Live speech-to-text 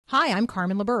Hi, I'm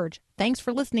Carmen LaBerge. Thanks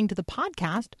for listening to the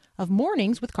podcast of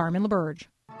Mornings with Carmen LaBerge.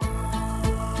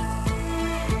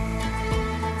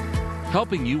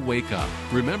 Helping you wake up,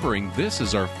 remembering this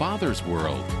is our Father's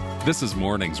world. This is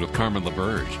Mornings with Carmen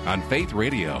LaBerge on Faith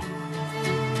Radio. If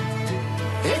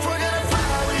we're gonna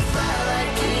fly, we fly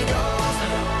like eagles.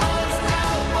 Arms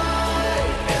out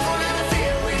wide. If we're gonna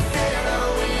fear, we fear no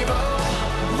evil.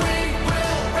 We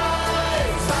will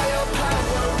rise. By your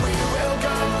power, we will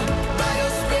go. By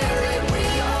your spirit, we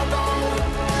are bold.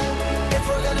 If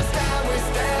we're gonna stand, we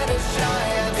stand as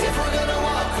giants. If we're gonna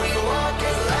walk, we walk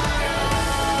as lions.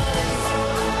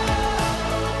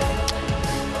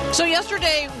 So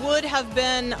yesterday would have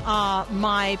been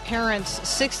my parents'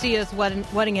 60th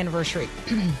wedding anniversary.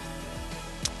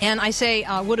 And I say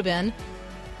would have been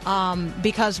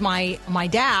because my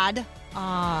dad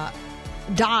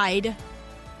died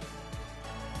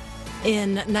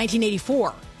in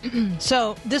 1984.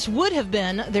 So this would have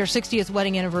been their 60th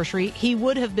wedding anniversary. He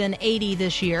would have been 80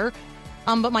 this year,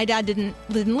 but my dad didn't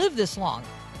live this long.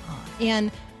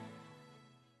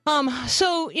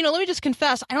 So, let me just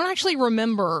confess, I don't actually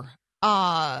remember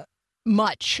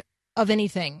much of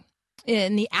anything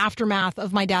in the aftermath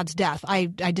of my dad's death. I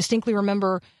distinctly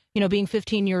remember, being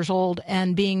 15 years old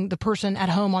and being the person at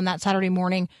home on that Saturday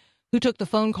morning who took the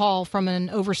phone call from an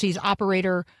overseas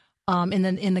operator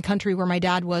in the country where my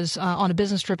dad was on a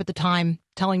business trip at the time,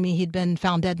 telling me he'd been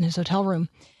found dead in his hotel room.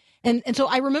 And so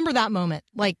I remember that moment,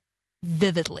 like,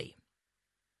 vividly.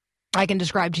 I can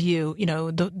describe to you,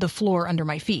 the floor under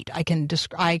my feet.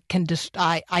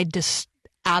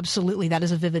 Absolutely, that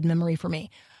is a vivid memory for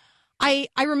me. I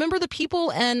remember the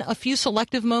people and a few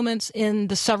selective moments in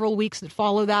the several weeks that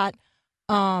follow that.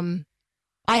 I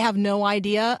have no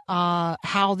idea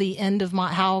how the end of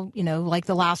like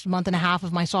the last month and a half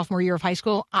of my sophomore year of high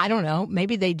school. I don't know.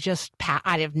 Maybe they just,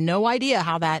 I have no idea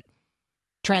how that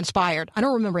transpired. I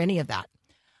don't remember any of that.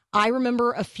 I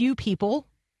remember a few people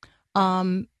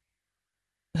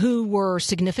who were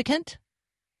significant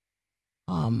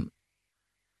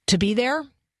to be there.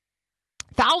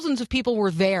 Thousands of people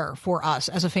were there for us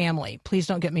as a family. Please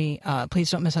don't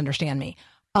misunderstand me.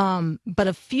 But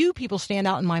a few people stand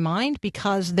out in my mind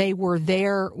because they were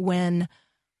there when,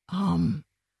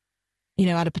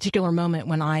 at a particular moment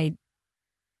when I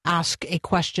asked a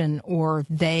question or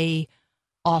they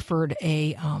offered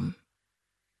a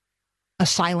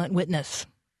silent witness,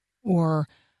 or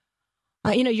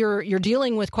you're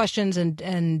dealing with questions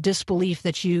and disbelief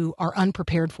that you are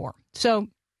unprepared for. So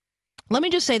let me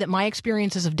just say that my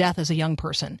experiences of death as a young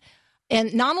person,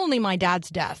 and not only my dad's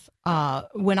death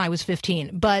when I was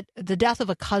 15, but the death of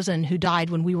a cousin who died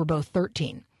when we were both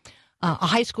 13, a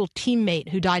high school teammate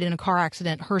who died in a car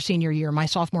accident her senior year, my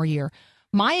sophomore year.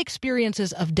 My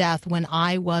experiences of death when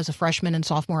I was a freshman and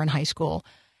sophomore in high school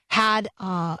had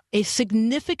a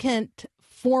significant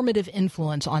formative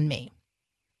influence on me.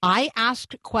 I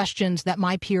asked questions that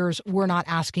my peers were not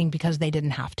asking because they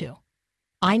didn't have to.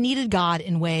 I needed God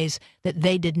in ways that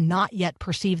they did not yet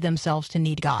perceive themselves to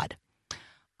need God.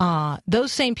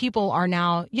 Those same people are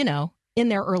now, in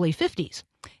their early 50s,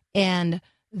 and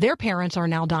their parents are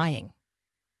now dying.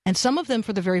 And some of them,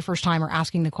 for the very first time, are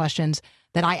asking the questions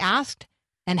that I asked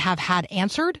and have had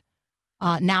answered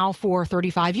now for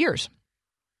 35 years.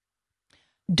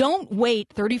 Don't wait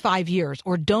 35 years,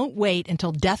 or don't wait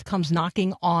until death comes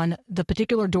knocking on the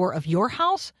particular door of your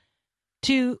house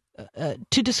to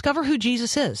discover who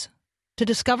Jesus is, to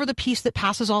discover the peace that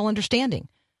passes all understanding,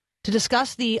 to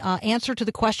discuss the answer to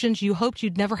the questions you hoped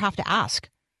you'd never have to ask.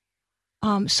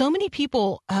 So many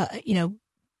people,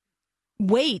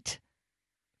 wait,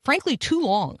 frankly, too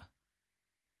long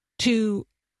to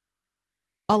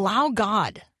allow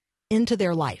God into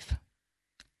their life.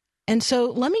 And so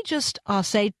let me just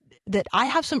say that I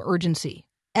have some urgency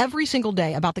every single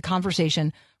day about the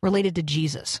conversation related to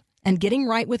Jesus and getting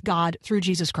right with God through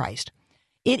Jesus Christ.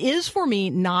 It is, for me,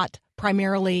 not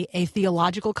primarily a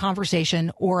theological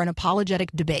conversation or an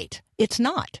apologetic debate. It's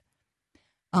not.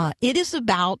 It is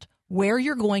about where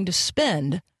you're going to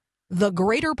spend the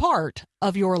greater part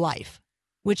of your life,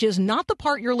 which is not the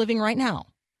part you're living right now.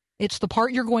 It's the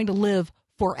part you're going to live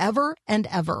forever and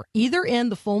ever, either in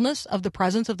the fullness of the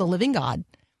presence of the living God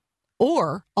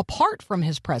or apart from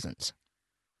his presence.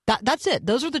 That's it.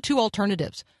 Those are the two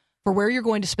alternatives for where you're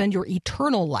going to spend your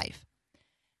eternal life.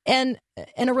 And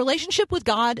a relationship with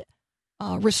God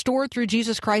restored through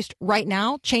Jesus Christ right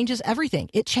now changes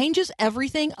everything. It changes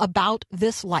everything about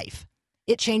this life.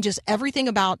 It changes everything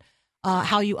about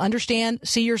how you understand,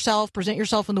 see yourself, present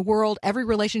yourself in the world, every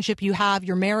relationship you have,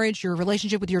 your marriage, your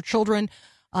relationship with your children,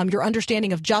 your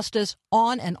understanding of justice,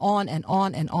 on and on and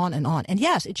on and on and on. And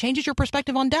yes, it changes your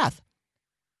perspective on death.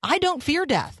 I don't fear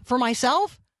death for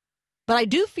myself, but I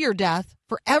do fear death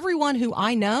for everyone who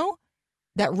I know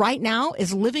that right now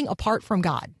is living apart from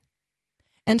God.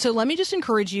 And so let me just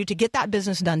encourage you to get that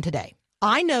business done today.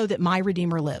 I know that my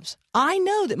Redeemer lives. I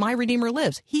know that my Redeemer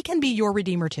lives. He can be your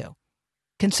Redeemer too.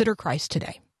 Consider Christ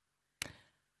today.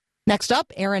 Next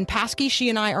up, Erin Paskey. She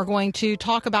and I are going to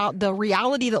talk about the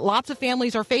reality that lots of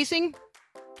families are facing,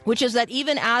 which is that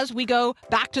even as we go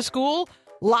back to school,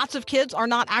 lots of kids are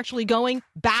not actually going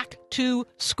back to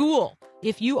school.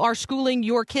 If you are schooling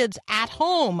your kids at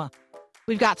home,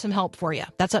 we've got some help for you.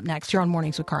 That's up next here on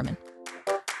Mornings with Carmen.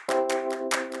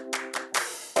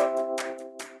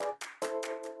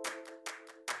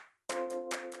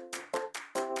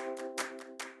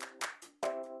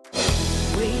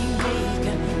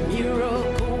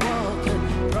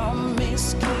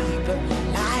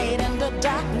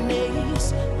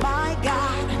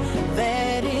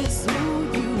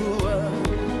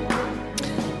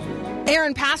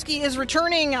 Erin Paskey is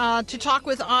returning to talk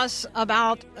with us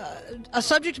about a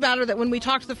subject matter that when we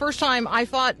talked the first time, I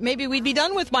thought maybe we'd be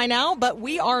done with by now, but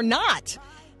we are not.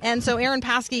 And so Erin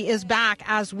Paskey is back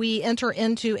as we enter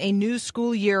into a new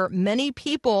school year. Many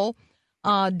people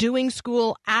doing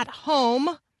school at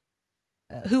home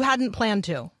who hadn't planned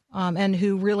to and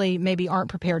who really maybe aren't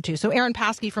prepared to. So Erin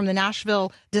Paskey from the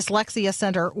Nashville Dyslexia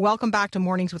Center, welcome back to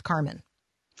Mornings with Carmen.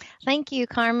 Thank you,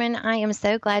 Carmen. I am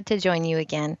so glad to join you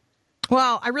again.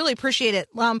 Well, I really appreciate it.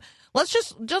 Let's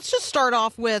just start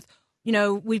off with,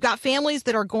 we've got families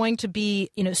that are going to be,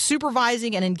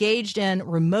 supervising and engaged in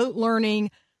remote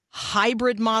learning,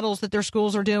 hybrid models that their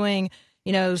schools are doing,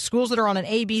 schools that are on an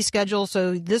A-B schedule.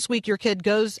 So this week your kid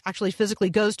physically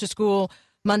goes to school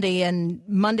Monday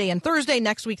and Thursday.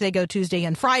 Next week they go Tuesday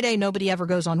and Friday. Nobody ever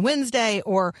goes on Wednesday.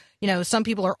 Or, some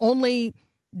people are only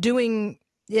doing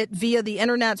it via the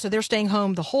internet, so they're staying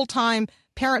home the whole time.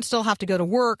 Parents still have to go to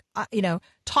work.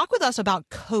 Talk with us about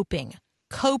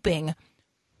coping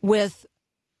with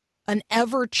an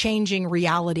ever-changing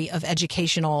reality of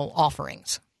educational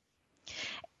offerings.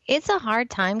 It's a hard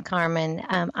time, Carmen.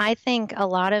 I think a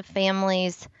lot of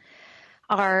families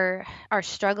are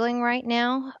struggling right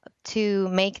now to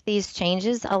make these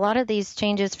changes. A lot of these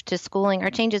changes to schooling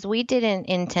are changes we didn't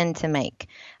intend to make.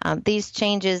 These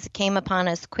changes came upon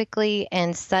us quickly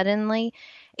and suddenly,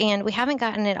 and we haven't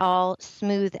gotten it all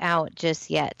smoothed out just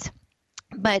yet.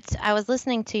 But I was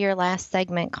listening to your last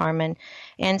segment, Carmen,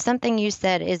 and something you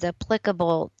said is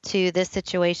applicable to this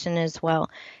situation as well.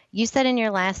 You said in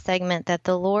your last segment that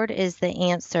the Lord is the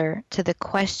answer to the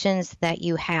questions that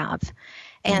you have.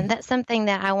 And that's something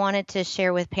that I wanted to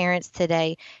share with parents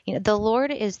today. The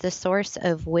Lord is the source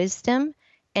of wisdom,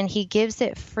 and he gives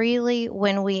it freely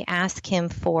when we ask him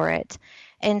for it.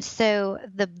 And so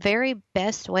the very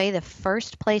best way, the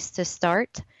first place to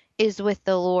start is with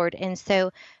the Lord. And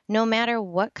so no matter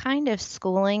what kind of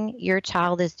schooling your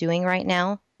child is doing right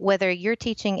now, whether you're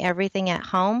teaching everything at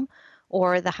home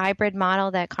or the hybrid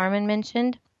model that Carmen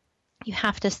mentioned, you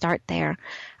have to start there.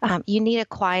 You need a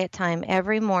quiet time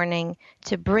every morning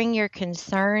to bring your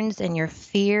concerns and your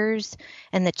fears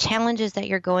and the challenges that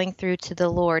you're going through to the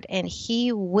Lord, and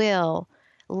he will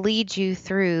lead you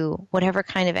through whatever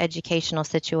kind of educational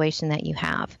situation that you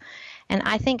have. And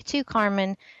I think too,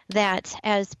 Carmen, that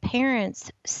as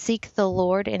parents seek the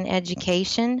Lord in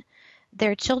education,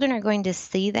 their children are going to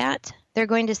see that. They're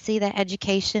going to see that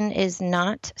education is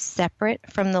not separate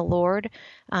from the Lord,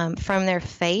 from their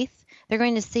faith. They're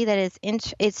going to see that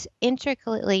it's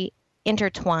intricately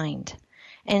intertwined.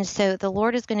 And so the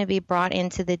Lord is going to be brought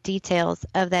into the details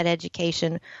of that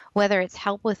education, whether it's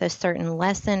help with a certain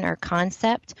lesson or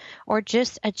concept or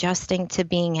just adjusting to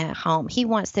being at home. He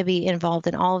wants to be involved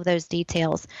in all of those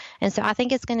details. And so I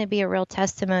think it's going to be a real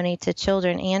testimony to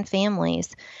children and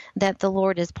families that the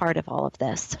Lord is part of all of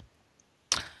this.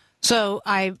 So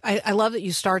I love that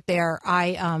you start there.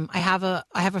 I have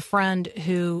a friend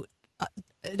who,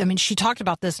 she talked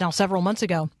about this now several months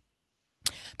ago,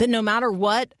 that no matter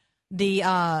what the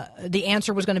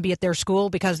answer was going to be at their school,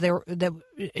 because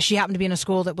she happened to be in a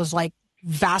school that was like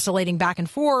vacillating back and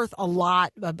forth a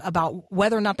lot about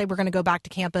whether or not they were going to go back to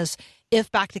campus,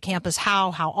 if back to campus,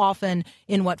 how often,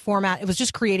 in what format. It was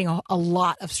just creating a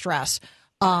lot of stress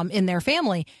in their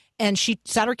family. And she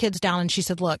sat her kids down and she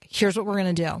said, look, here's what we're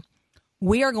going to do.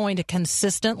 We are going to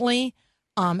consistently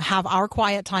have our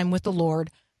quiet time with the Lord,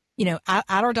 at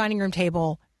our dining room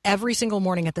table every single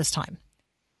morning at this time.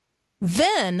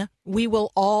 Then we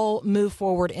will all move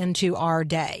forward into our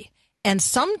day. And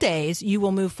some days you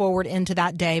will move forward into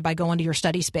that day by going to your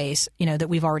study space, that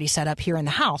we've already set up here in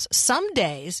the house. Some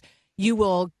days you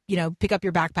will, pick up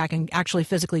your backpack and actually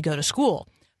physically go to school.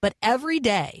 But every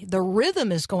day, the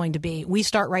rhythm is going to be, we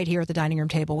start right here at the dining room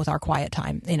table with our quiet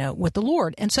time, with the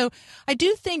Lord. And so I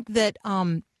do think that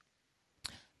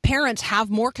parents have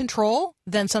more control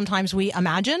than sometimes we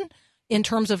imagine in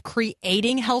terms of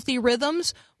creating healthy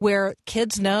rhythms where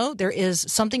kids know there is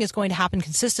something is going to happen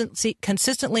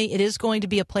consistently. It is going to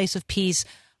be a place of peace.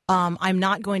 I'm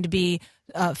not going to be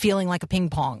feeling like a ping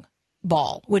pong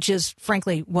ball, which is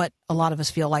frankly what a lot of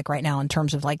us feel like right now in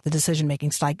terms of like the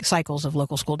decision-making cycles of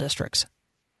local school districts.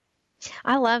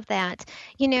 I love that.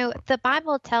 The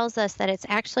Bible tells us that it's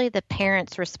actually the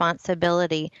parents'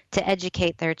 responsibility to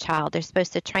educate their child. They're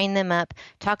supposed to train them up,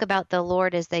 talk about the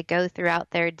Lord as they go throughout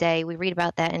their day. We read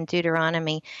about that in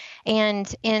Deuteronomy.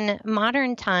 And in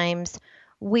modern times,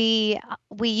 we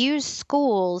use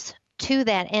schools to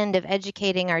that end of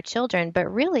educating our children,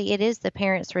 but really it is the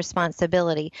parents'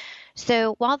 responsibility.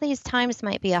 So while these times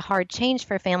might be a hard change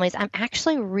for families, I'm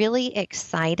actually really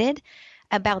excited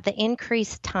about the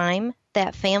increased time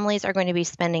that families are going to be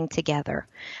spending together.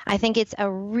 I think it's a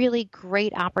really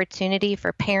great opportunity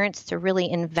for parents to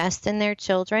really invest in their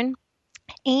children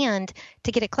and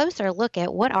to get a closer look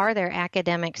at what are their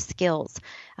academic skills.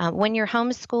 When you're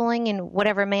homeschooling in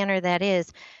whatever manner that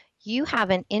is, you have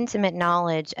an intimate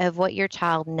knowledge of what your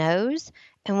child knows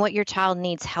and what your child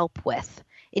needs help with.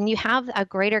 And you have a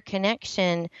greater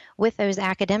connection with those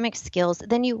academic skills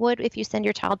than you would if you send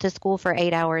your child to school for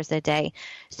 8 hours a day.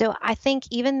 So I think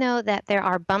even though that there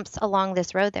are bumps along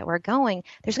this road that we're going,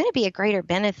 there's going to be a greater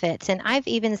benefit. And I've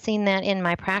even seen that in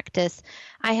my practice.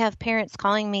 I have parents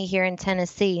calling me here in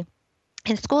Tennessee,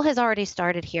 and school has already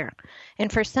started here.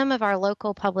 And for some of our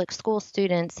local public school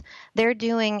students, they're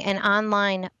doing an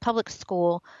online public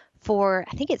school for,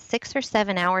 I think it's 6 or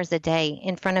 7 hours a day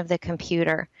in front of the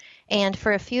computer. And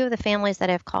for a few of the families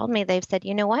that have called me, they've said,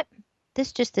 you know what,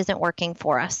 this just isn't working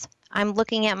for us. I'm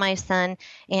looking at my son,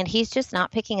 and he's just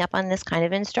not picking up on this kind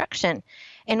of instruction.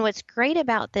 And what's great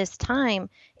about this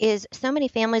time is so many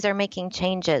families are making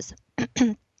changes.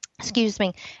 Excuse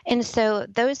me. And so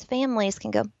those families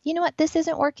can go, you know what, this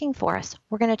isn't working for us.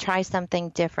 We're going to try something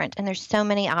different. And there's so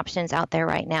many options out there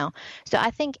right now. So I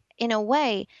think in a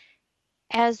way,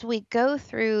 as we go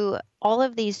through all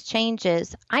of these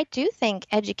changes, I do think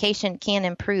education can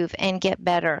improve and get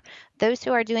better. Those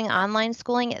who are doing online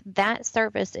schooling, that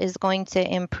service is going to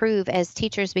improve as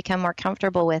teachers become more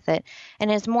comfortable with it. And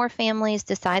as more families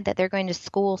decide that they're going to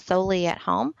school solely at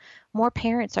home, more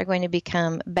parents are going to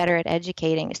become better at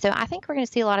educating. So I think we're going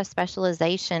to see a lot of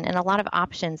specialization and a lot of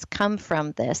options come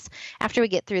from this after we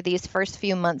get through these first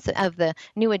few months of the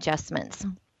new adjustments.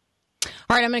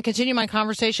 All right, I'm going to continue my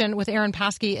conversation with Erin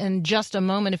Paskey in just a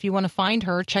moment. If you want to find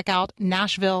her, check out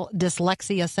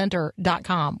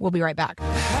NashvilleDyslexiaCenter.com. We'll be right back.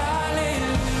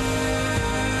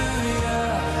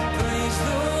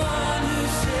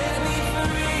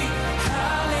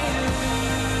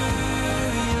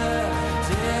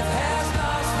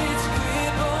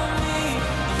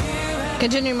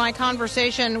 Continuing my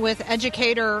conversation with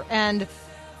educator and,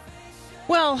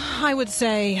 well, I would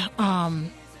say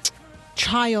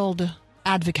child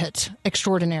advocate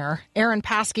extraordinaire, Erin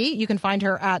Paskey. You can find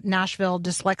her at Nashville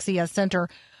Dyslexia Center.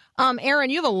 Erin,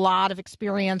 you have a lot of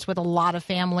experience with a lot of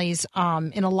families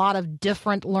in a lot of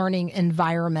different learning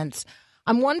environments.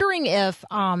 I'm wondering if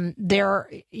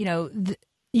you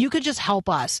could just help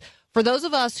us. For those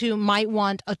of us who might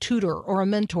want a tutor or a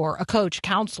mentor, a coach,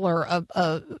 counselor,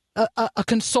 a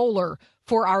consoler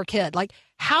for our kid, like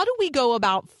how do we go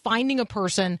about finding a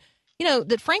person,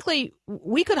 that frankly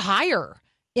we could hire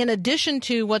in addition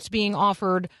to what's being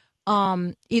offered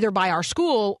either by our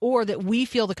school or that we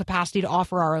feel the capacity to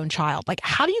offer our own child? Like,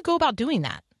 how do you go about doing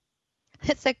that?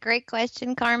 That's a great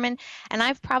question, Carmen. And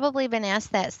I've probably been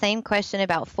asked that same question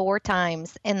about 4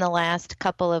 times in the last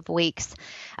couple of weeks.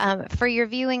 For your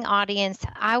viewing audience,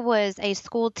 I was a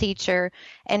school teacher,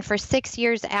 and for 6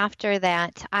 years after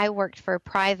that, I worked for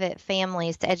private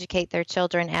families to educate their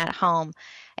children at home.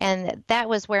 And that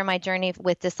was where my journey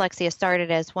with dyslexia started,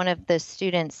 as one of the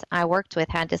students I worked with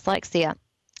had dyslexia.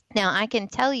 Now, I can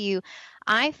tell you,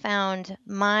 I found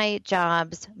my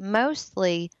jobs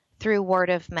mostly through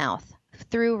word of mouth,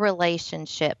 through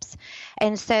relationships.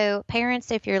 And so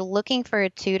parents, if you're looking for a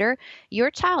tutor, your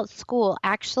child's school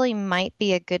actually might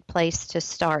be a good place to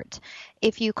start.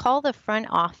 If you call the front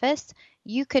office,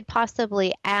 you could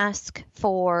possibly ask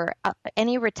for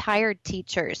any retired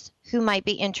teachers who might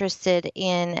be interested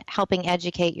in helping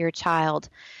educate your child.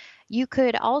 You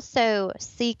could also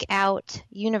seek out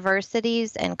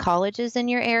universities and colleges in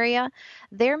your area.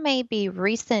 There may be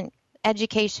recent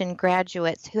education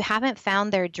graduates who haven't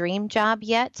found their dream job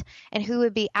yet and who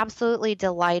would be absolutely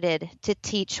delighted to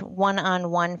teach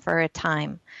one-on-one for a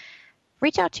time.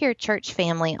 reach out to your church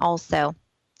family also,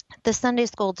 the Sunday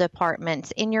school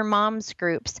departments, in your mom's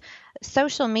groups.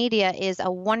 Social media is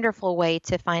a wonderful way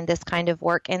to find this kind of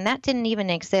work, and that didn't even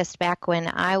exist back when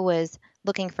I was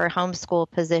looking for homeschool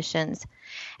positions.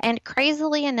 And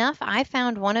crazily enough, I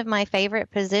found one of my favorite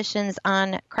positions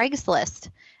on Craigslist.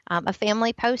 A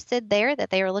family posted there that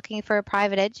they were looking for a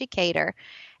private educator.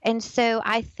 And so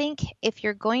I think if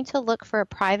you're going to look for a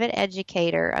private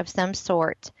educator of some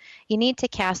sort, you need to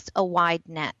cast a wide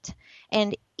net.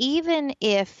 And even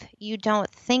if you don't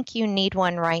think you need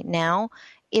one right now,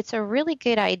 it's a really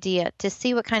good idea to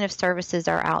see what kind of services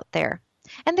are out there.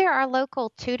 And there are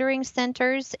local tutoring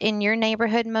centers in your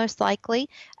neighborhood, most likely,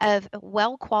 of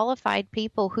well-qualified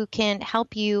people who can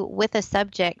help you with a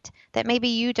subject that maybe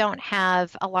you don't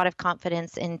have a lot of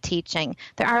confidence in teaching.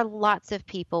 There are lots of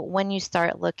people when you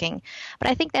start looking. But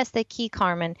I think that's the key,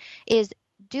 Carmen, is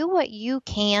do what you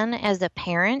can as a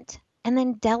parent and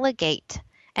then delegate.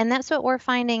 And that's what we're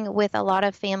finding with a lot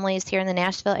of families here in the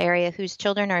Nashville area whose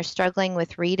children are struggling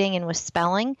with reading and with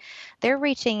spelling. They're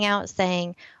reaching out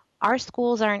saying, our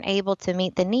schools aren't able to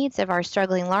meet the needs of our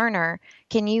struggling learner.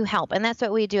 Can you help? And that's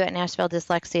what we do at Nashville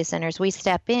Dyslexia Centers. We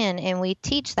step in and we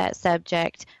teach that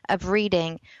subject of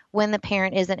reading when the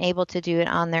parent isn't able to do it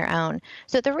on their own.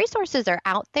 So the resources are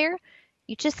out there.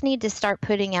 You just need to start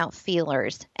putting out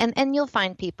feelers, and you'll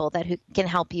find people who can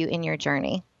help you in your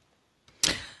journey.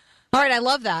 All right, I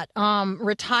love that.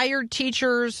 Retired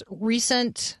teachers,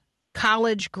 recent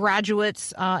college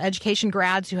graduates, education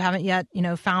grads who haven't yet,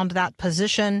 found that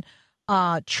position,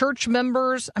 church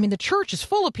members. I mean, the church is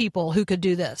full of people who could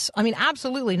do this. I mean,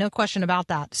 absolutely, no question about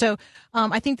that. So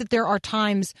I think that there are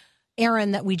times,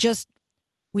 Aaron, that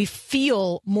we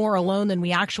feel more alone than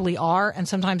we actually are. And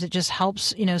sometimes it just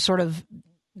helps,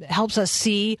 helps us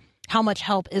see how much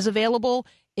help is available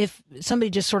if somebody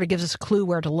just sort of gives us a clue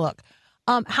where to look.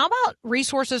 How about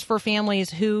resources for families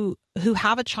who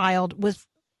have a child with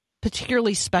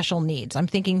particularly special needs? I'm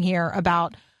thinking here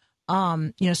about,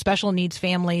 special needs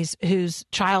families whose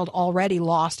child already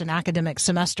lost an academic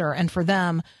semester. And for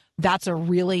them, that's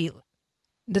really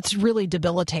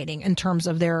debilitating in terms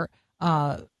of their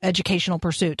educational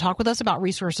pursuit. Talk with us about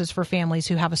resources for families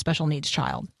who have a special needs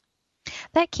child.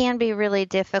 That can be really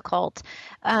difficult.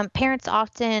 Parents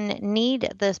often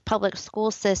need the public school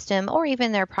system or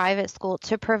even their private school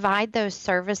to provide those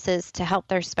services to help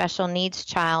their special needs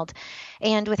child.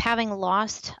 And with having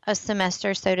lost a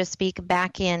semester, so to speak,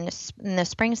 back in the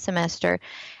spring semester,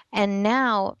 and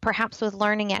now, perhaps with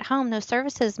learning at home, those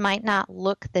services might not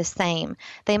look the same.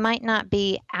 They might not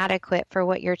be adequate for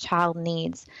what your child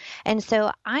needs. And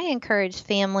so I encourage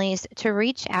families to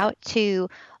reach out to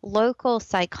local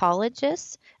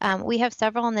psychologists. We have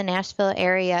several in the Nashville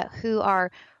area who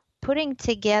are putting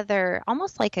together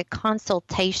almost like a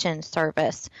consultation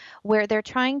service where they're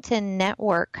trying to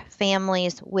network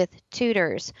families with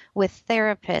tutors, with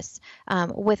therapists,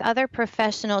 with other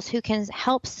professionals who can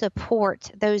help support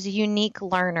those unique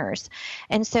learners.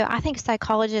 And so I think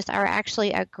psychologists are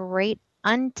actually a great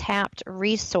untapped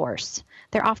resource.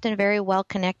 They're often very well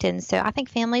connected. And so I think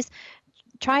families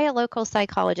try a local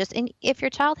psychologist. And if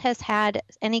your child has had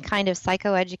any kind of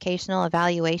psychoeducational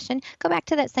evaluation, go back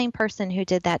to that same person who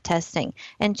did that testing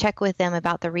and check with them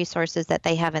about the resources that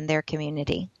they have in their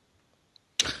community.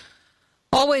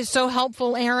 Always so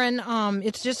helpful, Aaron.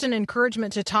 It's just an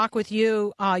encouragement to talk with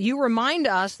you. You remind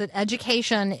us that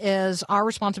education is our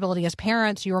responsibility as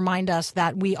parents. You remind us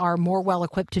that we are more well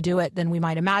equipped to do it than we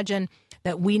might imagine,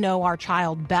 that we know our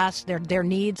child best, their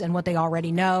needs and what they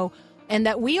already know, and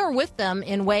that we are with them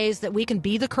in ways that we can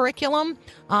be the curriculum.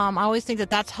 I always think that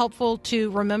that's helpful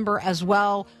to remember as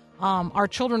well. Our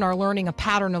children are learning a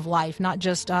pattern of life, not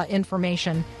just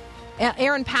information.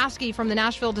 Aaron Paskey from the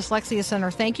Nashville Dyslexia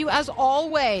Center, thank you as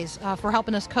always for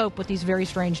helping us cope with these very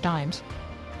strange times.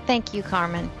 Thank you,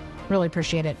 Carmen. Really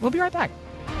appreciate it. We'll be right back.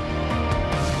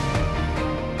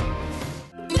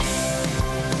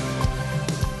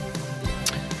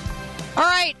 All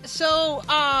right, so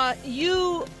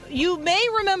you may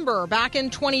remember back in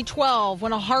 2012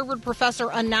 when a Harvard professor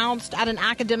announced at an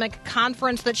academic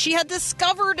conference that she had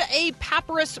discovered a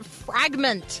papyrus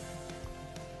fragment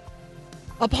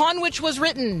upon which was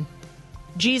written,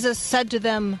 Jesus said to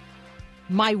them,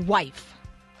 my wife.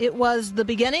 It was the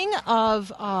beginning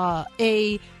of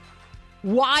a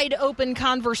wide open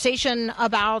conversation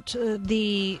about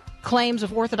the claims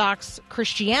of Orthodox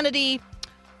Christianity.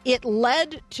 It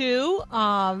led to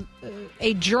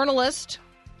a journalist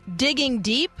digging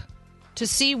deep to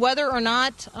see whether or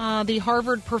not the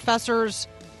Harvard professor's,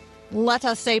 let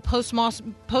us say,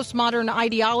 postmodern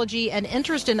ideology and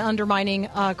interest in undermining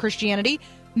Christianity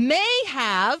may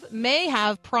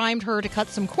have primed her to cut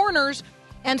some corners,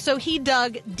 and so he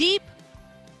dug deep.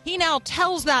 He now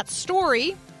tells that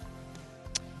story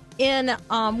in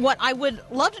what I would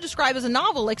love to describe as a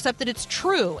novel, except that it's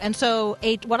true. And so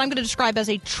what I'm going to describe as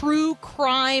a true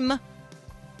crime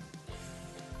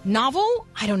novel?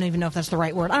 I don't even know if that's the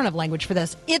right word. I don't have language for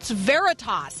this. It's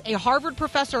Veritas, a Harvard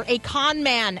professor, a con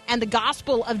man, and the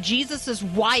gospel of Jesus'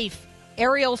 wife.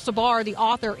 Ariel Sabar, the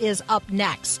author, is up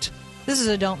next. This is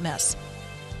a don't miss.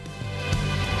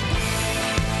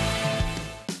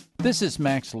 This is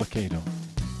Max Lucado.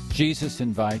 Jesus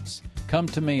invites, "Come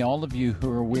to me, all of you who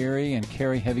are weary and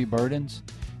carry heavy burdens,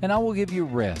 and I will give you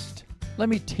rest. Let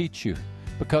me teach you,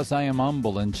 because I am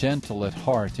humble and gentle at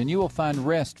heart, and you will find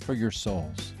rest for your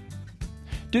souls."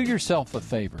 Do yourself a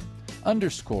favor.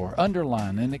 Underscore,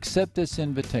 underline, and accept this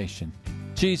invitation.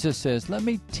 Jesus says, "Let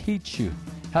me teach you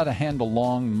how to handle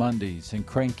long Mondays and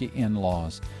cranky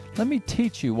in-laws. Let me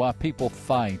teach you why people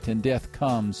fight and death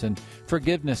comes and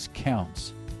forgiveness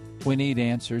counts." We need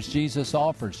answers. Jesus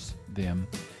offers them.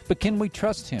 But can we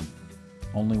trust him?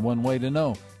 Only one way to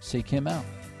know. Seek him out.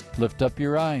 Lift up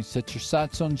your eyes. Set your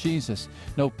sights on Jesus.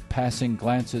 No passing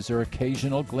glances or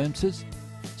occasional glimpses.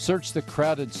 Search the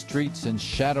crowded streets and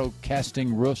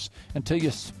shadow-casting roofs until you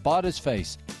spot his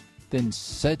face. Then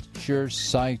set your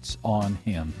sights on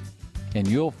him, and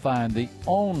you'll find the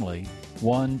only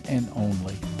one and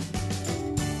only.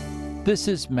 This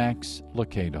is Max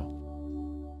Lucado.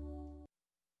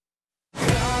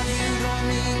 God, you don't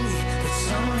need me, but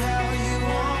somehow you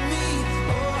want me.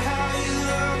 Oh, how you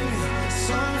love me.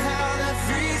 Somehow that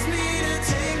frees me to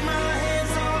take my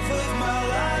hands off of my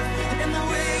life and the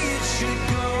way it should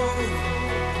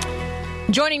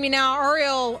go. Joining me now,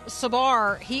 Ariel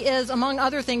Sabar. He is, among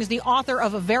other things, the author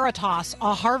of Veritas,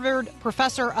 a Harvard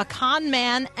professor, a con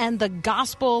man, and the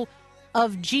gospel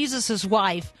of Jesus'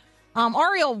 wife.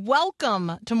 Ariel,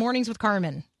 welcome to Mornings with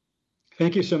Carmen.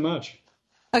 Thank you so much.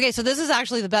 Okay, so this is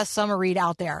actually the best summer read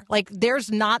out there. Like,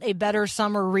 there's not a better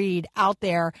summer read out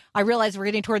there. I realize we're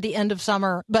getting toward the end of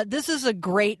summer, but this is a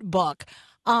great book.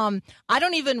 I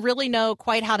don't even really know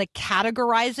quite how to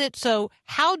categorize it. So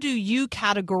how do you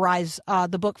categorize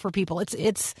the book for people?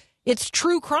 It's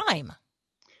true crime.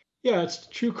 Yeah, it's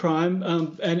true crime,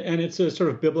 and it's a sort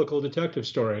of biblical detective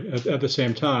story at the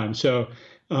same time. So,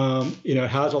 it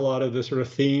has a lot of the sort of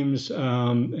themes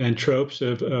and tropes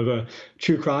of a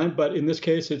true crime, but in this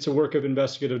case, it's a work of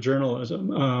investigative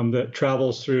journalism that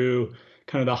travels through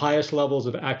kind of the highest levels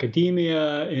of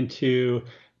academia into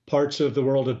parts of the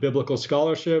world of biblical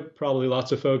scholarship, probably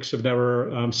lots of folks have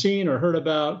never seen or heard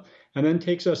about, and then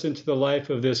takes us into the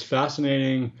life of this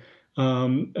fascinating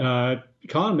con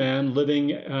man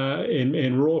living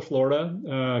in rural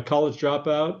Florida, college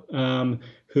dropout,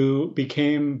 who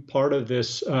became part of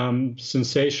this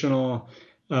sensational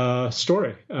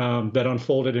story that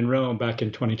unfolded in Rome back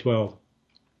in 2012.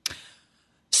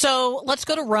 So let's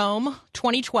go to Rome,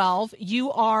 2012.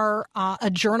 You are a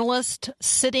journalist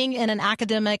sitting at an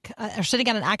academic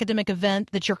event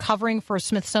that you're covering for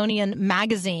Smithsonian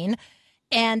Magazine,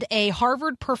 and a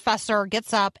Harvard professor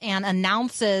gets up and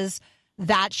announces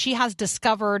that she has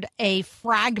discovered a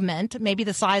fragment, maybe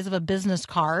the size of a business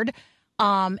card,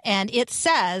 and it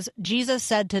says, "Jesus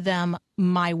said to them,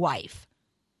 my wife."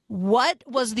 What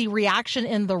was the reaction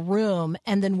in the room?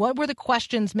 And then what were the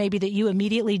questions maybe that you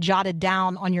immediately jotted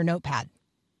down on your notepad?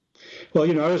 Well,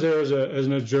 I was there as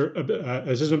an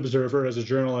observer, as a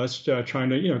journalist, trying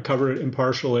to, cover it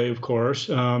impartially, of course.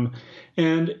 And,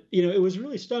 it was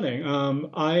really stunning.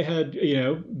 I had,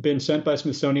 been sent by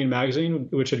Smithsonian Magazine,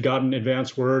 which had gotten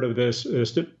advance word of this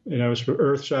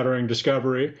earth-shattering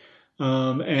discovery,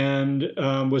 and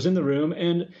was in the room.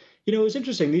 And it was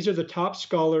interesting. These are the top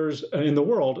scholars in the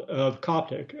world of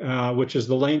Coptic, which is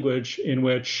the language in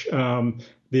which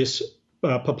this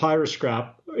papyrus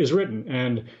scrap is written.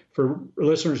 And for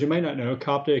listeners who may not know,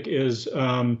 Coptic is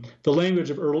the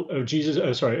language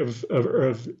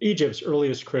of Egypt's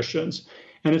earliest Christians,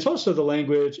 and it's also the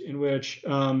language in which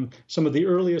some of the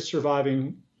earliest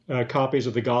surviving copies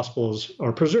of the Gospels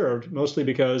are preserved, mostly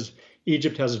because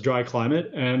Egypt has a dry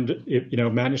climate, and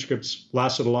manuscripts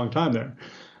lasted a long time there.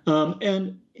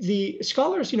 And the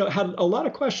scholars, had a lot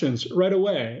of questions right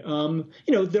away.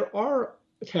 There are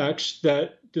texts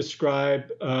that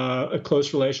describe a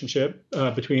close relationship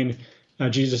between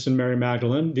Jesus and Mary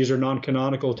Magdalene. These are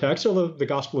non-canonical texts, although the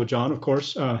Gospel of John, of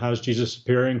course, has Jesus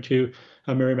appearing to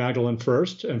Mary Magdalene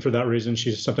first, and for that reason,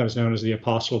 she's sometimes known as the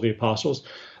Apostle of the Apostles.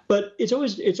 But it's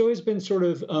always been sort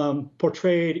of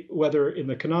portrayed, whether in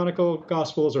the canonical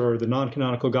Gospels or the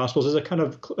non-canonical Gospels, as a kind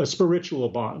of a spiritual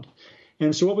bond.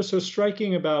 And so what was so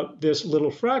striking about this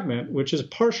little fragment, which is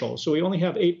partial, so we only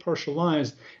have 8 partial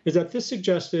lines, is that this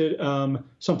suggested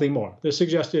something more. This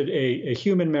suggested a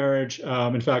human marriage.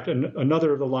 In fact,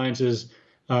 another of the lines is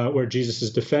where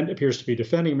Jesus appears to be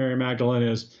defending Mary Magdalene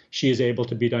is, she is able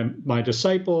to be my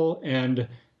disciple, and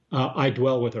I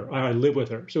dwell with her, I live with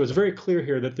her. So it's very clear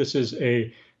here that this is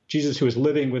a Jesus who is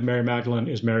living with Mary Magdalene,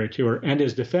 is married to her, and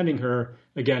is defending her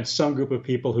against some group of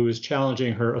people who is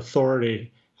challenging her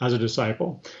authority as a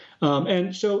disciple.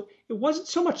 And so it wasn't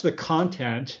so much the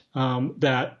content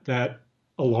that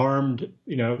alarmed,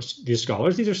 these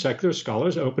scholars. These are secular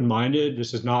scholars, open-minded.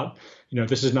 This is not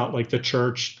like the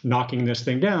church knocking this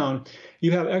thing down.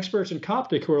 You have experts in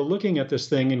Coptic who are looking at this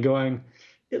thing and going,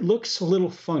 it looks a little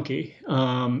funky.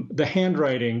 The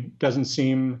handwriting doesn't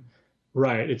seem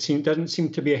right. Doesn't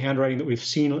seem to be a handwriting that we've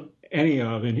seen any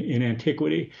of in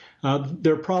antiquity.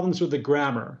 There are problems with the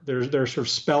grammar. There are sort of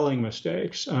spelling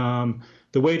mistakes.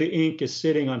 The way the ink is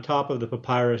sitting on top of the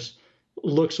papyrus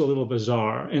looks a little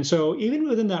bizarre. And so even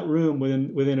within that room,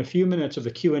 within a few minutes of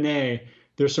the Q&A,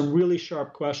 there's some really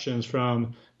sharp questions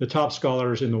from the top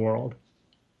scholars in the world.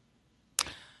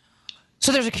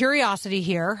 So there's a curiosity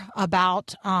here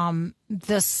about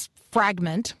this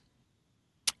fragment,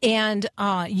 and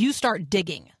you start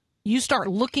digging. You start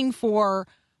looking for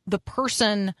the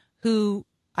person who,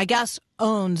 I guess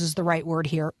owns is the right word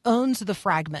here, owns the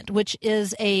fragment, which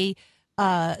is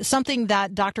something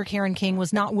that Dr. Karen King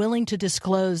was not willing to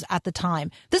disclose at the time.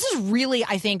 This is really,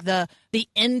 I think, the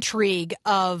intrigue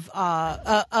of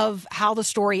how the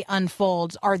story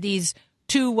unfolds are these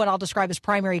two, what I'll describe as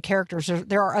primary characters.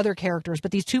 There are other characters,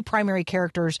 but these two primary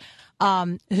characters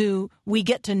who we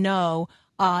get to know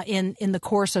in the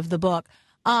course of the book.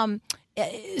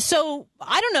 So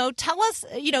I don't know, tell us,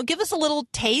 give us a little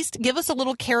taste, give us a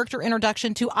little character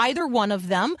introduction to either one of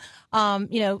them,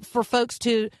 for folks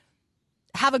to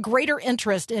have a greater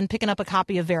interest in picking up a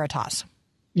copy of Veritas.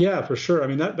 Yeah, for sure. I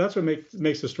mean, that's what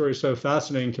makes the story so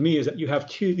fascinating to me, is that you have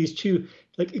these two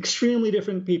like extremely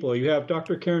different people. You have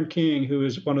Dr. Karen King, who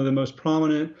is one of the most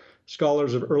prominent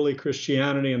scholars of early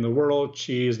Christianity in the world.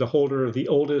 She is the holder of the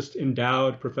oldest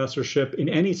endowed professorship in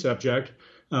any subject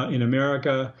in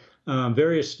America,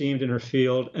 very esteemed in her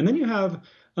field. And then you have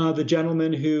the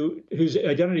gentleman whose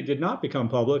identity did not become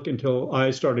public until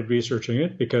I started researching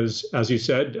it, because, as you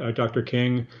said, Dr.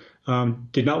 King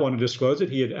did not want to disclose it.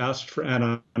 He had asked for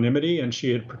anonymity, and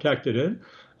she had protected it.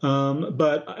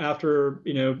 But after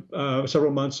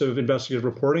several months of investigative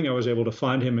reporting, I was able to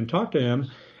find him and talk to him.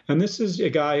 And this is a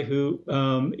guy who,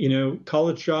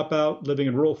 college dropout, living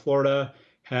in rural Florida,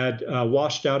 had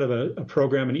washed out of a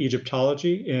program in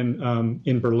Egyptology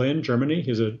in Berlin, Germany.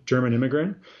 He's a German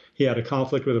immigrant. He had a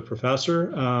conflict with a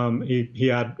professor. He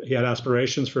had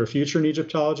aspirations for a future in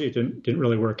Egyptology. It didn't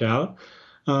really work out.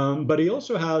 But he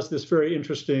also has this very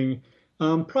interesting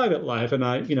private life. And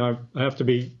I have to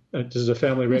be. This is a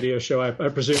family radio show. I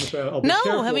presume. So I'll be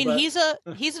careful, I mean, but he's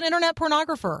an internet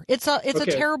pornographer. It's a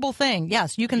terrible thing.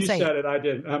 Yes, you can say you said it. I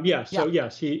didn't. Yes. So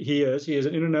yes, he is. He is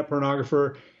an internet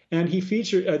pornographer. And he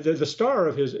featured the star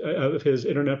of his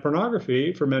internet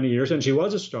pornography for many years, and she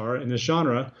was a star in this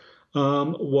genre,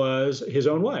 was his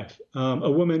own wife,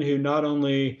 a woman who not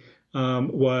only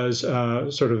was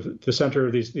sort of the center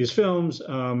of these films,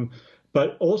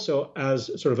 but also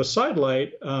as sort of a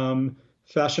sidelight,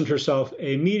 fashioned herself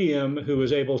a medium who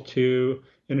was able to,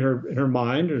 in her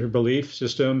mind, in her belief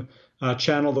system,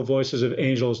 channel the voices of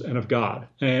angels and of God.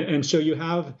 And so you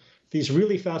have these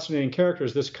really fascinating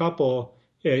characters. This couple.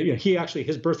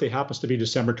 His birthday happens to be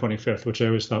December 25th, which I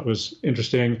always thought was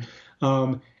interesting.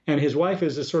 And his wife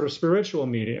is a sort of spiritual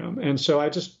medium. And so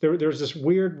there's this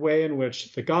weird way in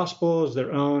which the Gospels,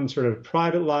 their own sort of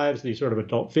private lives, these sort of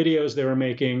adult videos they were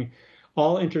making,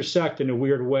 all intersect in a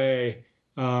weird way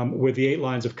with the 8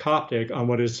 lines of Coptic on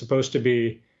what is supposed to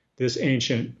be this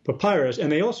ancient papyrus.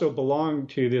 And they also belong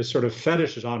to this sort of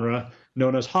fetish genre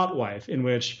known as hot wife, in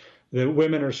which the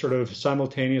women are sort of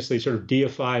simultaneously sort of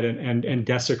deified and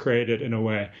desecrated in a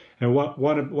way. And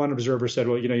one observer said,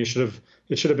 well, it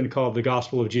should have been called the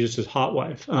Gospel of Jesus' hot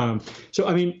wife. So,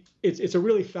 I mean, it's a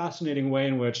really fascinating way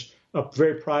in which a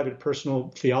very private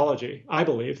personal theology, I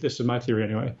believe, this is my theory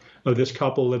anyway, of this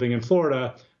couple living in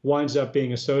Florida winds up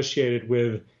being associated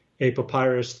with a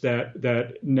papyrus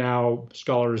that now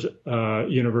scholars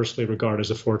universally regard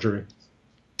as a forgery.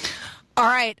 All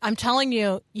right. I'm telling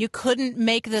you, you couldn't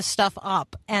make this stuff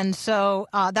up. And so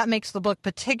that makes the book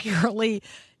particularly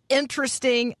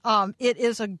interesting. It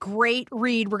is a great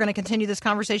read. We're going to continue this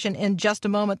conversation in just a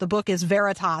moment. The book is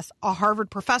Veritas, a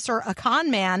Harvard professor, a con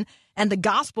man, and the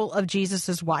gospel of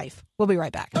Jesus' wife. We'll be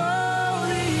right back. Oh,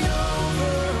 the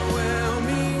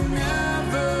overwhelming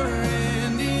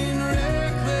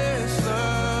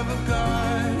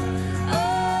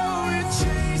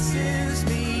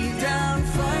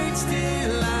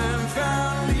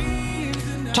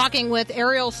Talking with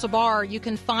Ariel Sabar. You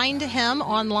can find him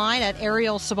online at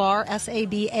Ariel Sabar,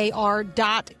 SABAR.com.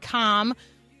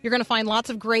 You're going to find lots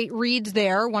of great reads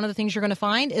there. One of the things you're going to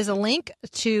find is a link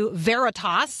to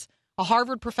Veritas, a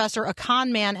Harvard professor, a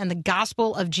con man, and the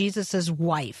gospel of Jesus'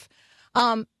 wife.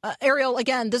 Ariel,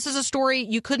 again, this is a story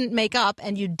you couldn't make up,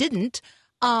 and you didn't.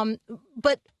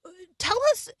 But tell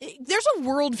us, there's a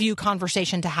worldview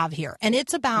conversation to have here, and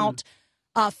it's about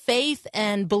faith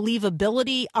and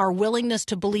believability, our willingness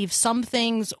to believe some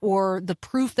things, or the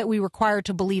proof that we require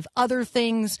to believe other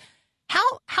things.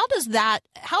 How's that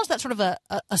sort of a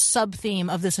sub-theme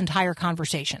of this entire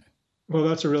conversation? Well,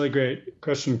 that's a really great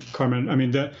question, Carmen. I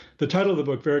mean, the title of the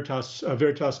book, Veritas,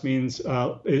 Veritas means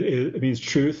it means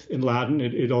truth in Latin.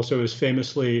 It also is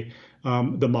famously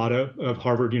the motto of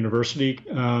Harvard University.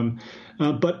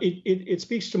 But it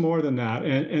speaks to more than that.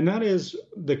 And that is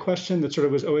the question that sort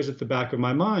of was always at the back of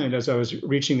my mind as I was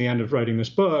reaching the end of writing this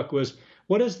book was,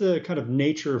 what is the kind of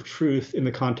nature of truth in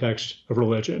the context of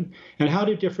religion? And how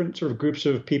do different sort of groups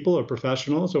of people or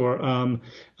professionals or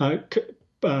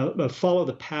follow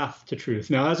the path to truth?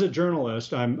 Now, as a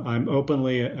journalist, I'm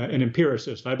openly an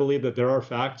empiricist. I believe that there are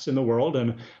facts in the world,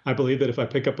 and I believe that if I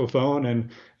pick up a phone and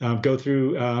go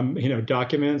through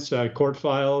documents, court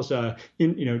files,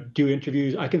 do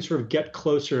interviews, I can sort of get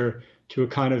closer to a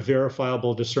kind of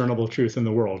verifiable, discernible truth in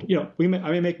the world. I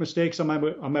may make mistakes on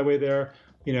my way there.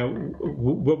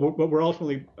 We're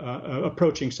ultimately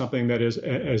approaching something that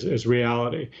is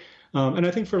reality. And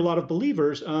I think for a lot of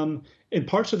believers, in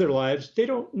parts of their lives, they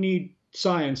don't need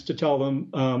science to tell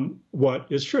them what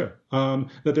is true, that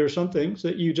there are some things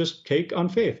that you just take on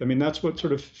faith. I mean, that's what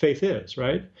sort of faith is,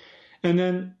 right? And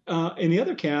then in the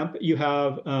other camp, you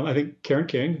have, I think, Karen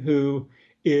King, who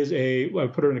is I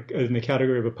put her in the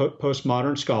category of a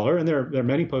postmodern scholar, and there are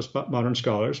many postmodern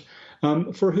scholars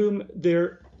for whom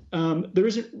there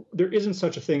isn't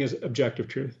such a thing as objective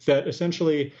truth, that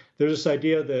essentially there's this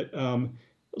idea that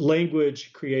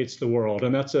language creates the world.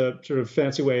 And that's a sort of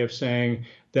fancy way of saying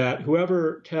that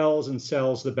whoever tells and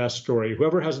sells the best story,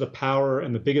 whoever has the power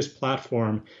and the biggest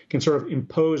platform can sort of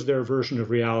impose their version of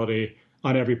reality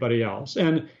on everybody else.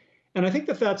 And I think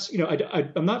that's,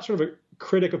 I'm not sort of a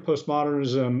critic of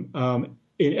postmodernism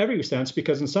in every sense,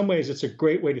 because in some ways it's a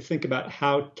great way to think about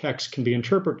how text can be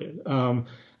interpreted.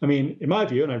 I mean, in my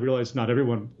view, and I realize not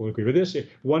everyone will agree with this,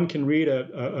 one can read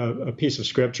a piece of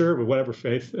scripture with whatever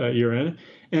faith you're in,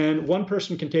 and one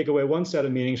person can take away one set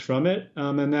of meanings from it,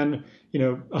 and then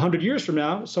 100 years from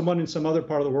now, someone in some other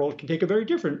part of the world can take a very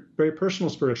different, very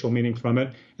personal spiritual meaning from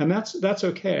it, and that's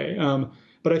okay.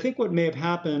 But I think what may have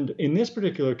happened in this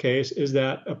particular case is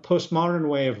that a postmodern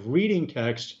way of reading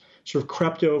text sort of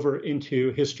crept over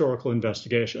into historical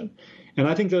investigation, and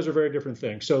I think those are very different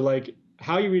things. So, like,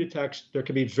 how you read a text, there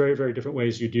can be very, very different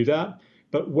ways you do that.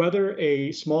 But whether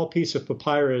a small piece of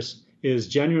papyrus is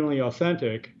genuinely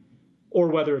authentic or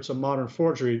whether it's a modern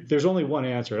forgery, there's only one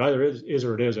answer. It either is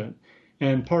or it isn't.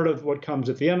 And part of what comes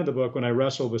at the end of the book when I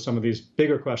wrestle with some of these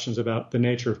bigger questions about the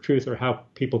nature of truth or how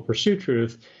people pursue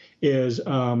truth is,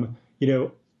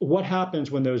 what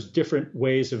happens when those different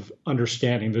ways of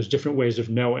understanding, those different ways of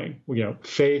knowing,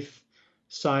 faith,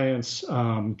 science,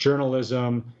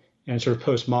 journalism, and sort of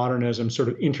postmodernism sort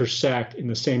of intersect in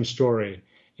the same story,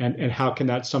 and how can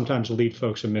that sometimes lead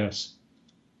folks amiss?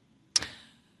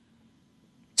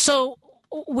 So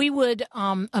we would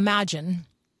imagine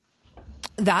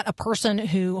that a person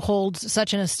who holds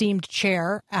such an esteemed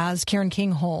chair as Karen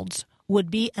King holds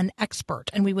would be an expert,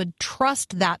 and we would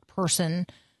trust that person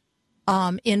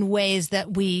in ways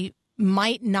that we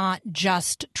might not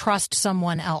just trust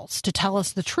someone else to tell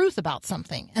us the truth about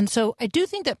something. And so I do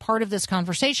think that part of this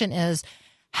conversation is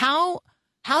how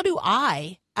do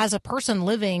I, as a person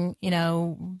living,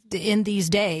 in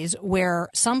these days where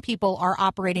some people are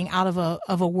operating out of a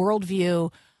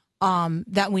worldview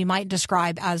that we might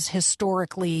describe as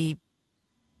historically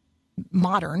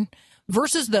modern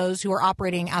versus those who are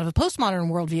operating out of a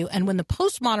postmodern worldview. And when the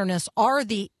postmodernists are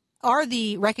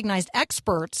the recognized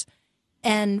experts,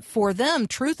 and for them,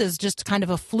 truth is just kind of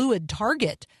a fluid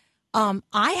target.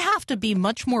 I have to be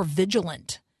much more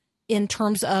vigilant in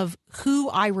terms of who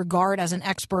I regard as an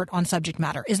expert on subject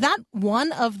matter. Is that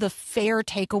one of the fair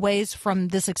takeaways from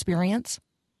this experience?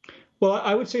 Well,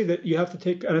 I would say that you have to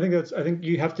take, and I think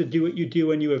you have to do what you do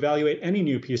when you evaluate any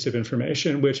new piece of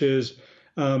information, which is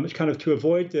kind of to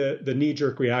avoid the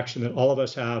knee-jerk reaction that all of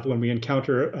us have when we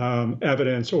encounter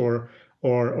evidence or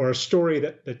a story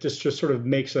that just sort of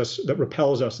that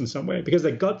repels us in some way, because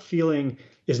the gut feeling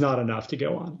is not enough to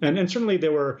go on. And certainly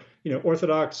there were,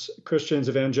 Orthodox Christians,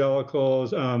 evangelicals,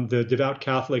 the devout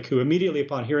Catholic who immediately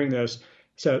upon hearing this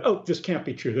said, oh, this can't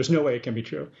be true. There's no way it can be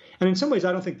true. And in some ways,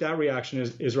 I don't think that reaction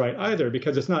is right either,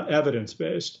 because it's not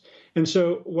evidence-based. And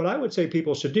so what I would say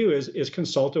people should do is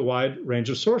consult a wide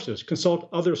range of sources, consult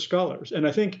other scholars. And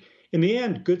I think in the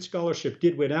end, good scholarship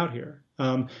did win out here,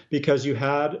 because you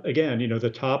had, again, the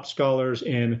top scholars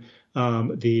in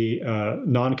the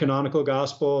non-canonical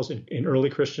Gospels, in early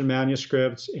Christian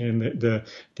manuscripts, in the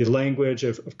language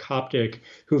of Coptic,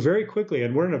 who very quickly,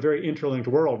 and we're in a very interlinked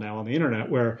world now on the internet,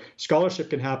 where scholarship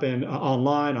can happen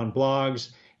online, on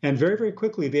blogs, and very, very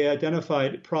quickly they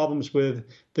identified problems with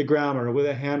the grammar, with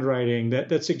the handwriting,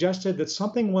 that suggested that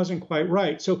something wasn't quite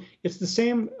right. So it's the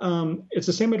same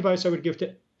advice I would give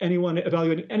to anyone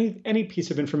evaluating any piece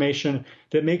of information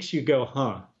that makes you go,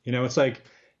 huh? It's like,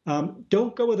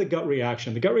 don't go with a gut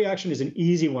reaction. The gut reaction is an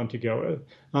easy one to go with.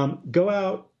 Go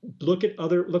out, look at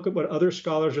what other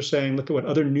scholars are saying, look at what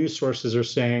other news sources are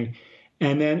saying,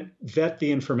 and then vet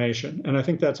the information. And I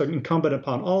think that's incumbent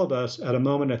upon all of us at a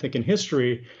moment, I think, in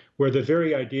history where the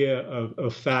very idea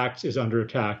of facts is under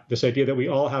attack. This idea that we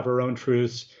all have our own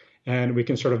truths and we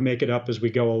can sort of make it up as we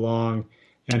go along,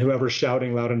 and whoever's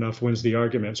shouting loud enough wins the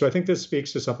argument. So I think this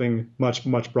speaks to something much,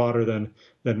 much broader than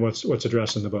what's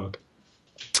addressed in the book.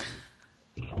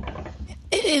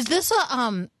 Is this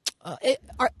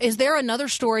is there another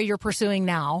story you're pursuing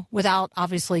now, without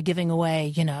obviously giving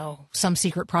away, some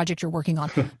secret project you're working on?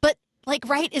 But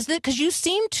right, is that because you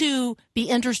seem to be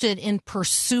interested in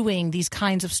pursuing these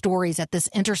kinds of stories at this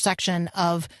intersection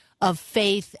of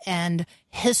faith and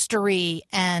history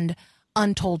and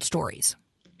untold stories?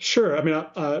 Sure. I mean,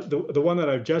 the one that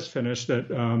I've just finished,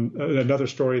 that another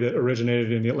story that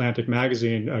originated in the Atlantic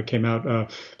magazine, came out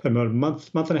about a month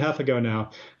and a half ago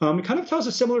now. It kind of tells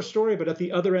a similar story, but at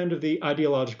the other end of the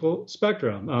ideological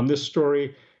spectrum. This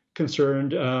story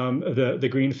concerned the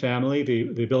Green family,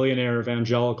 the billionaire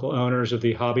evangelical owners of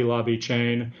the Hobby Lobby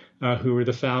chain, who were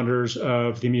the founders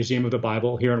of the Museum of the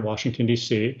Bible here in Washington,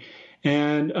 D.C.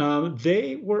 And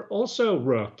they were also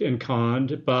rooked and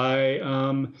conned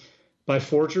by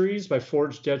forgeries, by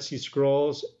forged Dead Sea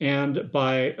Scrolls, and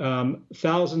by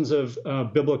thousands of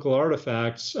biblical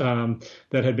artifacts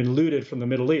that had been looted from the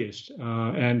Middle East,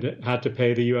 and had to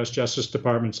pay the U.S. Justice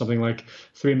Department something like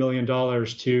 $3 million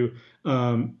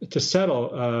to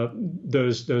settle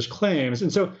those claims.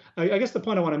 And so I guess the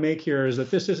point I want to make here is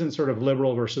that this isn't sort of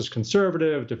liberal versus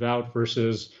conservative, devout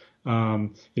versus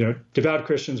devout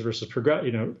Christians versus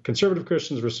conservative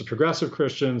Christians versus progressive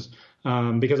Christians,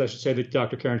 because I should say that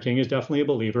Dr. Karen King is definitely a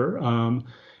believer.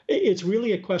 It's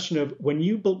really a question of when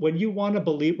you want to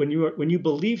believe, when you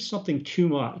believe something too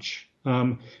much,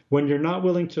 when you're not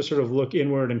willing to sort of look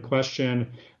inward and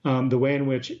question the way in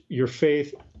which your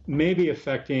faith may be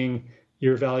affecting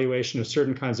your evaluation of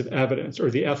certain kinds of evidence or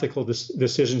the ethical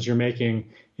decisions you're making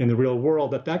in the real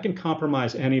world, that can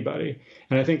compromise anybody.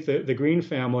 And I think the Green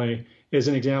family is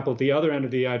an example at the other end of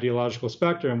the ideological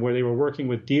spectrum, where they were working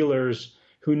with dealers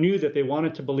who knew that they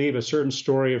wanted to believe a certain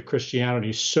story of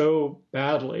Christianity so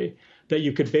badly that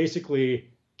you could basically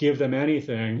give them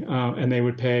anything, and they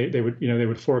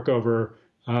would fork over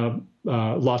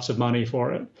lots of money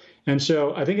for it. And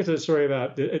so I think it's a story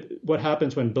about what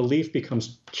happens when belief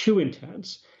becomes too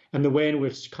intense, and the way in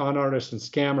which con artists and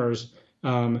scammers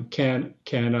can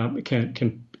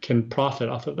profit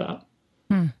off of that.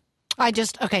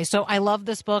 So I love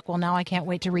this book. Well, now I can't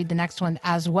wait to read the next one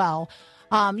as well.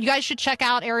 You guys should check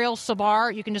out Ariel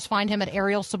Sabar. You can just find him at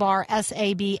Ariel Sabar,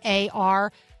 SABAR.com.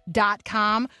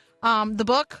 The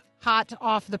book, hot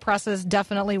off the presses,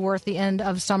 definitely worth the end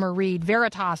of summer read.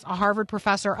 Veritas, a Harvard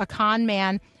professor, a con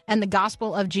man, and the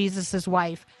Gospel of Jesus'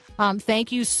 wife.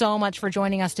 Thank you so much for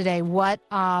joining us today. You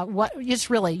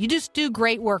just do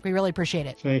great work. We really appreciate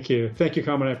it. Thank you. Thank you,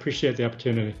 Carmen. I appreciate the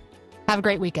opportunity. Have a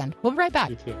great weekend. We'll be right back.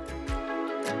 You too.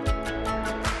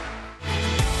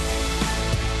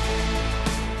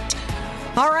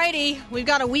 All righty, we've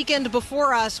got a weekend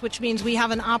before us, which means we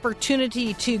have an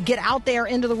opportunity to get out there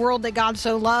into the world that God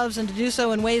so loves and to do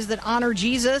so in ways that honor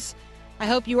Jesus. I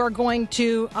hope you are going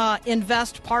to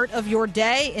invest part of your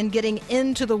day in getting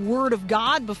into the Word of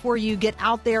God before you get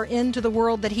out there into the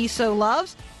world that He so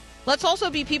loves. Let's also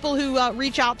be people who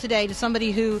reach out today to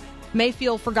somebody who may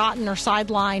feel forgotten or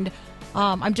sidelined.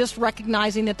 I'm just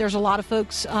recognizing that there's a lot of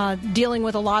folks dealing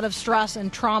with a lot of stress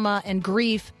and trauma and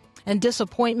grief and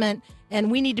disappointment,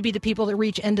 and we need to be the people that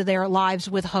reach into their lives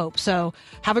with hope. So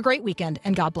have a great weekend,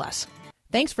 and God bless.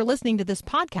 Thanks for listening to this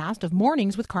podcast of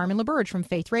Mornings with Carmen LaBerge from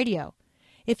Faith Radio.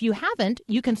 If you haven't,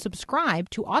 you can subscribe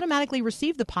to automatically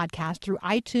receive the podcast through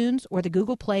iTunes or the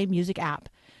Google Play Music app.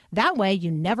 That way, you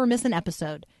never miss an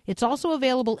episode. It's also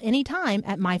available anytime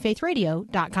at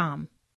myfaithradio.com.